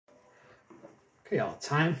Okay, y'all,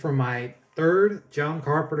 time for my third John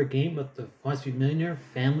Carpenter game of the Wants to Be Millionaire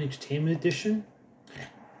Family Entertainment Edition.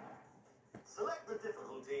 Select the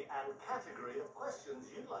difficulty and category of questions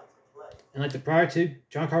you'd like to play. And like the prior two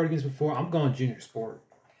John Carpenter games before, I'm going junior sport.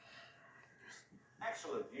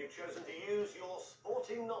 Excellent. You've chosen to use your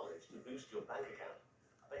sporting knowledge to boost your bank account.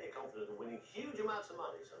 I bet you're confident of winning huge amounts of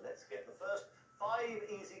money, so let's get the first 5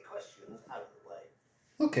 easy questions out of the way.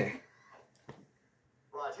 Okay.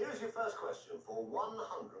 Right, here's your first question for £100.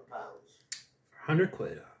 100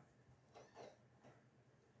 quid.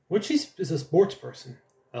 Which is a sports person?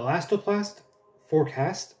 Elastoplast,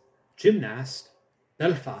 forecast, gymnast,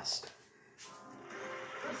 Belfast.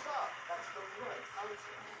 Good start. That's the right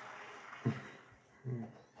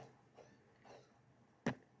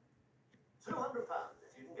answer. £200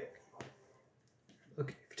 if you can get this right.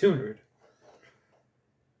 Okay, for 200.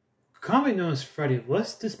 Commonly known as Freddie,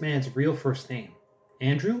 what's this man's real first name?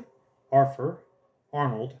 Andrew, Arthur,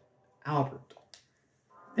 Arnold, Albert.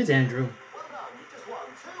 It's Andrew. Well done, you just won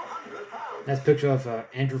 £200. That's a picture of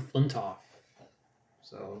Andrew Flintoff.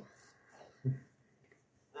 So.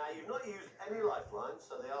 Now, you've not used any lifelines,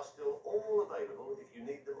 so they are still all available if you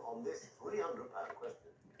need them on this £300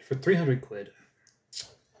 question. For 300 quid.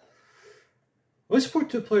 What sport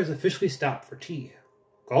do players officially stop for tea?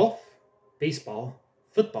 Golf, baseball,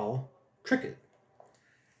 football, cricket.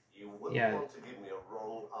 You wouldn't want to give me a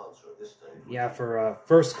wrong answer at this stage. Yeah, for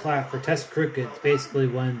first class, for test cricket, it's basically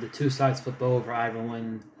when the two sides flip over, either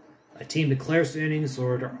when a team declares the innings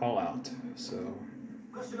or they're all out. So.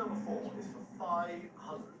 Question number 4 is for 500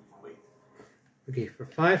 quid. Okay, for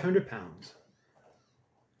 £500.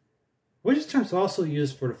 Which terms are also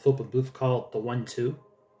used for the football booth called the 1-2?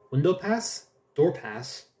 Window pass, door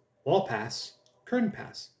pass, wall pass, curtain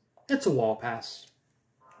pass. It's a wall pass.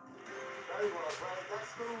 Very well played.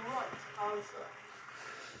 That's the right answer.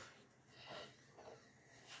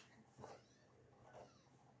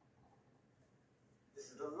 This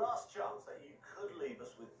is the last chance that you could leave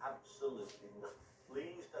us with absolutely nothing.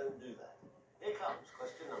 Please don't do that. Here comes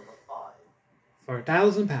question number 5. For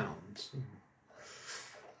 £1,000.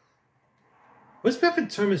 What's method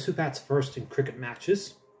determines who bats first in cricket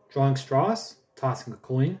matches? Drawing straws, tossing a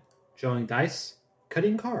coin, drawing dice,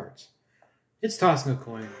 cutting cards. It's tossing a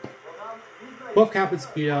coin. Both captains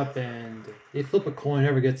speed up and they flip a coin.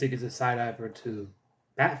 Whoever gets it gets to decide either to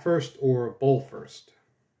bat first or bowl first.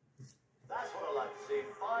 That's what I like to see.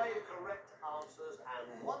 5 correct answers and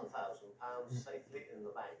 £1,000 safely in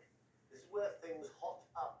the bank. This is where things hot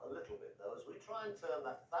up a little bit, though, as we try and turn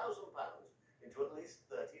that £1,000 into at least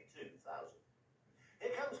 32,000.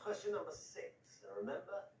 Here comes question number 6. Now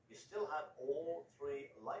remember, you still have all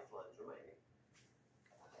 3 lifelines remaining.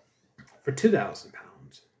 For £2,000.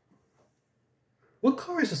 What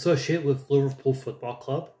color is associated with Liverpool Football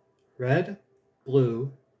Club? Red,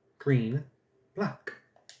 blue, green, black.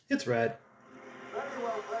 It's red. Very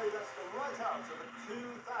well played. That's the right answer for £2,000.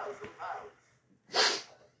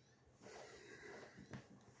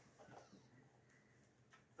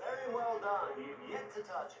 Very well done. You've yet to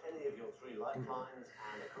touch any of your 3 lifelines,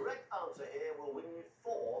 and a correct answer here will win you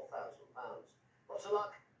 £4,000. Lots of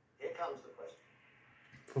luck. Here comes the question.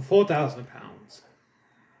 For £4,000.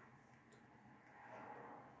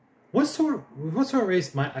 What sort of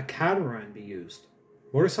race might a catamaran be used?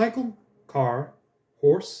 Motorcycle, car,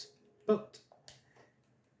 horse, boat.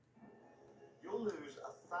 You'll lose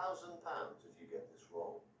 £1,000 if you get this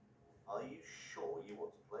wrong. Are you sure you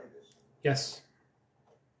want to play this? Yes.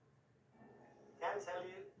 Can tell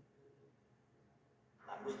you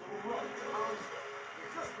that was the right answer. You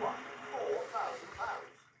just won £4,000.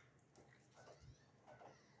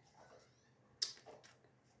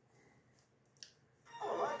 Oh,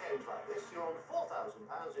 I like games like this. You're on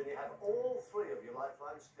 £4,000 and you have all 3 of your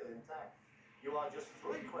lifelines still intact. You are just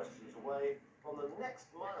 3 questions away from the next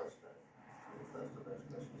milestone. And the first of those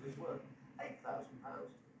questions is worth £8,000.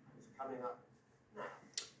 It's coming up now.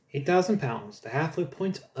 £8,000, the halfway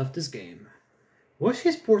point of this game. Which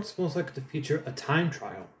of sports is most likely to feature a time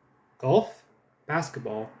trial? Golf,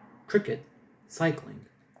 basketball, cricket, cycling.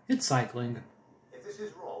 It's cycling. If this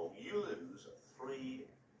is wrong, you lose £3,000.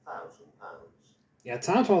 Yeah,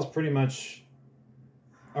 time trial is pretty much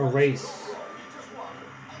a race. You just won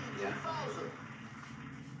 £80,000.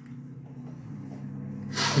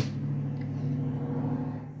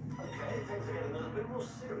 Okay, things are getting a little bit more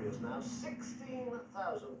serious now.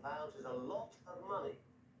 £16,000 is a lot of money.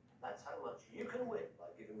 That's how much you can win by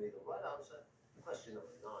giving me the right answer to question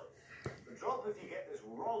number 9. The drop, if you get this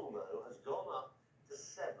wrong, though, has gone up to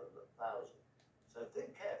 7,000. So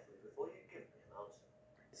think carefully before you give me an answer.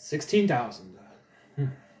 16,000.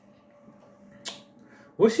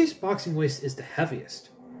 Which of these boxing weights is the heaviest?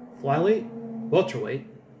 Flyweight, welterweight,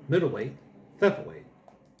 middleweight, featherweight.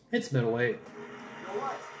 It's middleweight.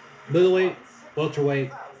 Middleweight,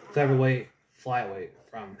 welterweight, featherweight, flyweight,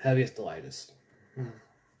 from heaviest to lightest.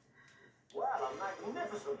 Well, a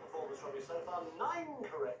magnificent performance from you so far. 9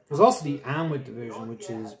 correct. There's also the Amweight division, which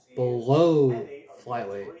is below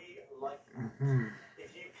flyweight.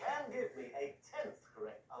 If you can give me a 10th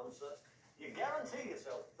correct answer, you guarantee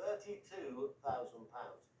yourself £32,000.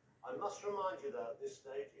 I must remind you, though, at this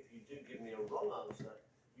stage, if you do give me a wrong answer,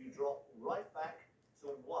 you drop right back to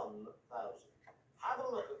 1,000. Have a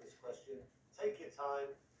look at this question. Take your time.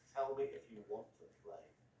 Tell me if you want to play.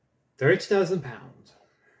 32,000 pounds.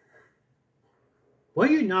 What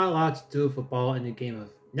are you not allowed to do with a ball in the game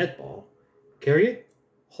of netball? Carry it,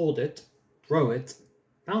 hold it, throw it,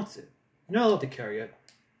 bounce it. You're not allowed to carry it.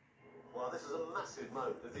 Well, this is a massive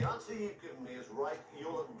moment. If the answer you've given me is right,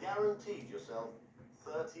 you'll have guaranteed yourself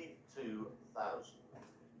 32,000.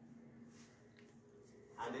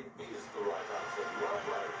 And it is the right answer. Well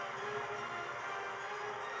played.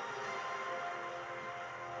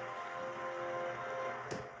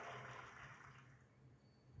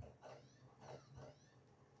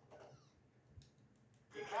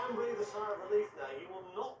 You can breathe a sigh of relief now. You will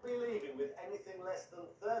not be leaving with anything less than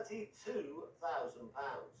 £32,000.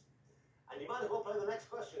 And you might as well play the next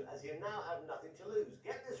question, as you now have nothing to lose.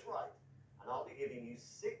 Get this right, and I'll be giving you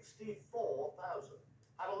 64,000.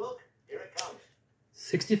 Have a look. Here it comes.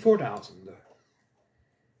 64,000.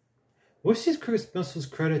 Which is Chris Tarrant's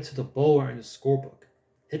credit to the bowler in the scorebook?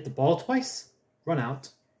 Hit the ball twice, run out,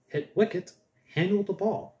 hit wicket, handle the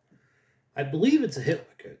ball. I believe it's a hit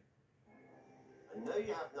wicket. I know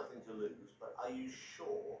you have nothing to lose, but are you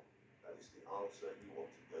sure that is the answer you want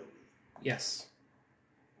to go with? Yes.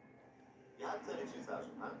 You had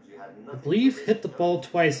 £32,000. You had nothing. I believe hit the ball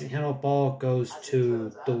twice and handle the ball goes to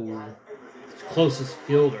the closest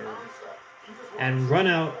fielder. And run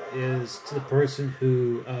out is to the person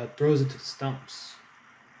who throws it to the stumps.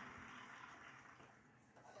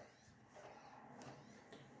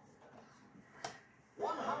 £125,000.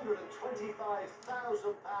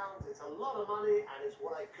 It's a lot of money, and it's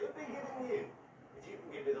what I could be giving you if you can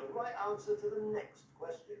give me the right answer to the next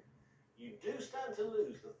question. You do stand to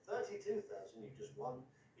lose the 32,000 you just won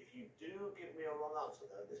if you do give me a wrong answer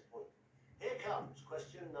though at this point. Here comes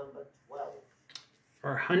question number 12.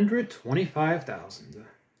 For 125,000.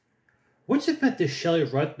 Which event did Shelley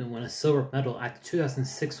Rudman win a silver medal at the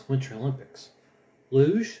 2006 Winter Olympics?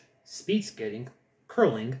 Luge, speed skating,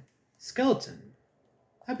 curling, skeleton.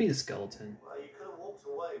 That'd be the skeleton. Well, you could have walked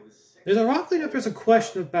away with There's a rock lead up. There's a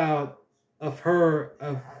question about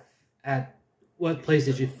at what place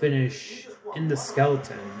did you finish in the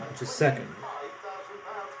skeleton, which is second.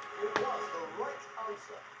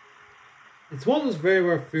 It's one of those very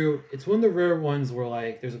rare few. It's one of the rare ones where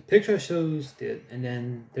like there's a picture that shows it, and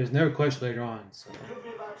then there's another question later on. So. You could be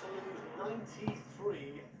about to lose £93,000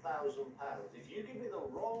 if you give me the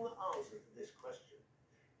wrong answer to this question.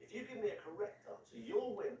 If you give me a correct answer,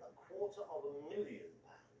 you'll win £250,000.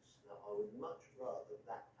 Now, I would much rather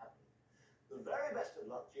that happen. The very best of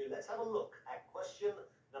luck to you. Let's have a look at question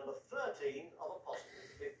number 13 of a possible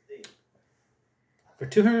 15. For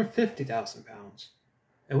 £250,000.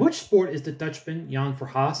 In which sport is the Dutchman Jan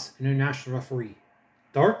Verhaas an international referee?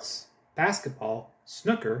 Darts, basketball,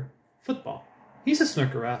 snooker, football. He's a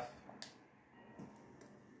snooker ref.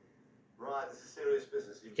 Right, this is serious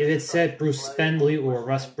business. If it said Bruce Spendley or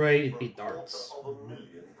Russ Bray, it'd be darts. £250,000.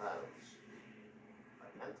 I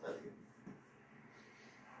can tell you.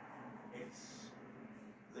 It's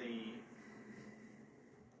the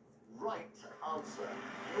right answer.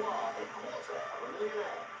 You are a £250,000.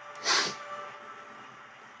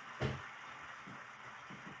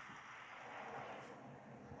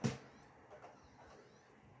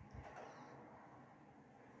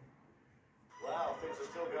 Wow, things are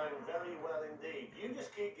still going very well indeed. You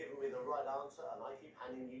just keep giving me the right answer, and I keep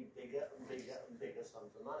handing you bigger and bigger and bigger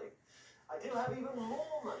sums of money. I do have even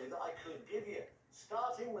more money that I could give you,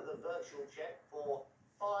 starting with a virtual check for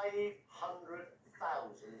 £500,000.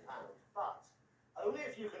 But only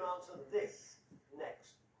if you can answer this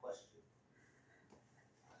next question.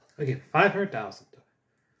 Okay, 500,000.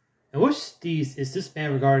 And which of these is this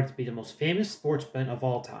man regarded to be the most famous sportsman of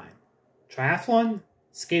all time? Triathlon,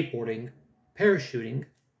 skateboarding, parachuting,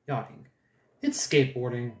 yachting. It's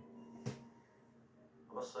skateboarding.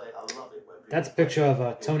 I must say, I love it when people. That's a picture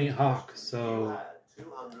of Tony Hawk. So. You had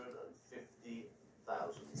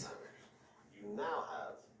 £250,000. You now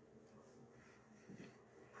have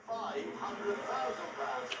 £500,000.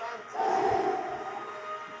 Fantastic.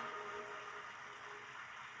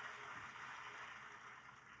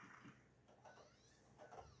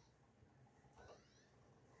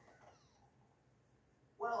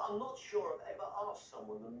 I'm not sure I've ever asked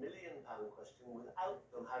someone the £1 million question without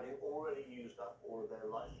them having already used up all of their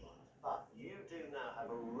lifelines. But you do now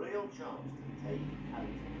have a real chance to take out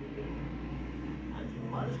the million. And you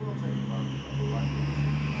might as well take advantage of the lifeline.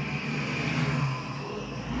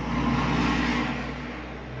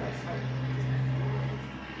 Let's hope.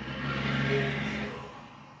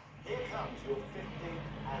 Here comes your 15th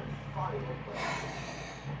and final question.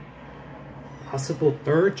 Possible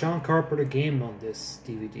third John Carpenter game on this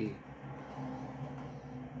DVD.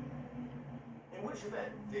 In which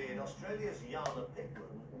event did Australia's Jana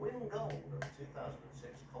Pickman win gold at the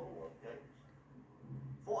 2006 Commonwealth Games?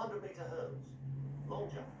 400-metre hurdles, long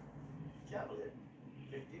jump, javelin,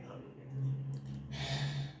 1,500 metres.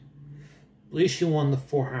 At least you won the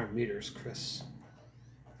 400 meters, Chris.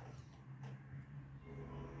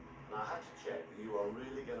 Now I have to check that you are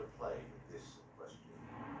really going to play this question.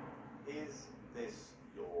 Is this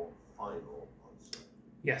your final answer?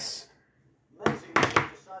 Yes. Amazing that you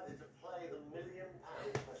decided to play the £1 million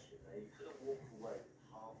question. Now you could have walked away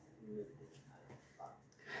with £500,000, but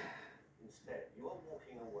instead you are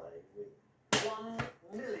walking away with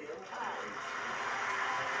 £1 million.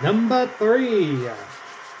 Number 3.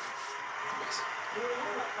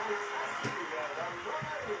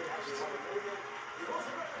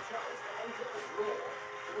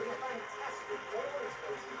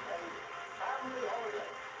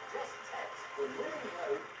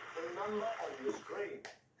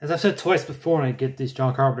 As I've said twice before when I get these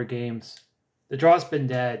John Carpenter games, the draw's been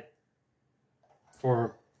dead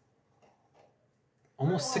for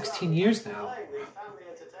almost 16 years now.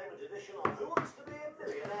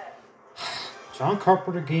 John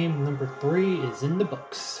Carpenter game number 3 is in the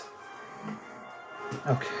books.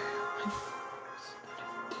 Okay.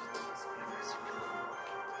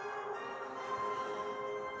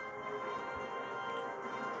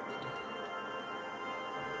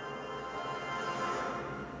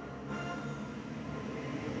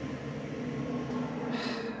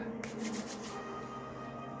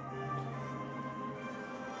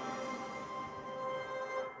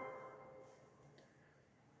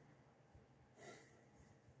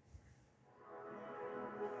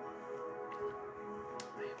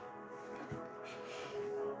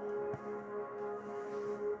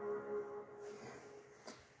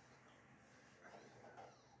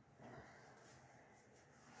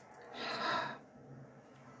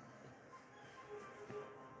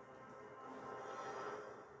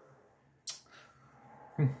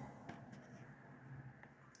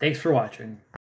 Thanks for watching.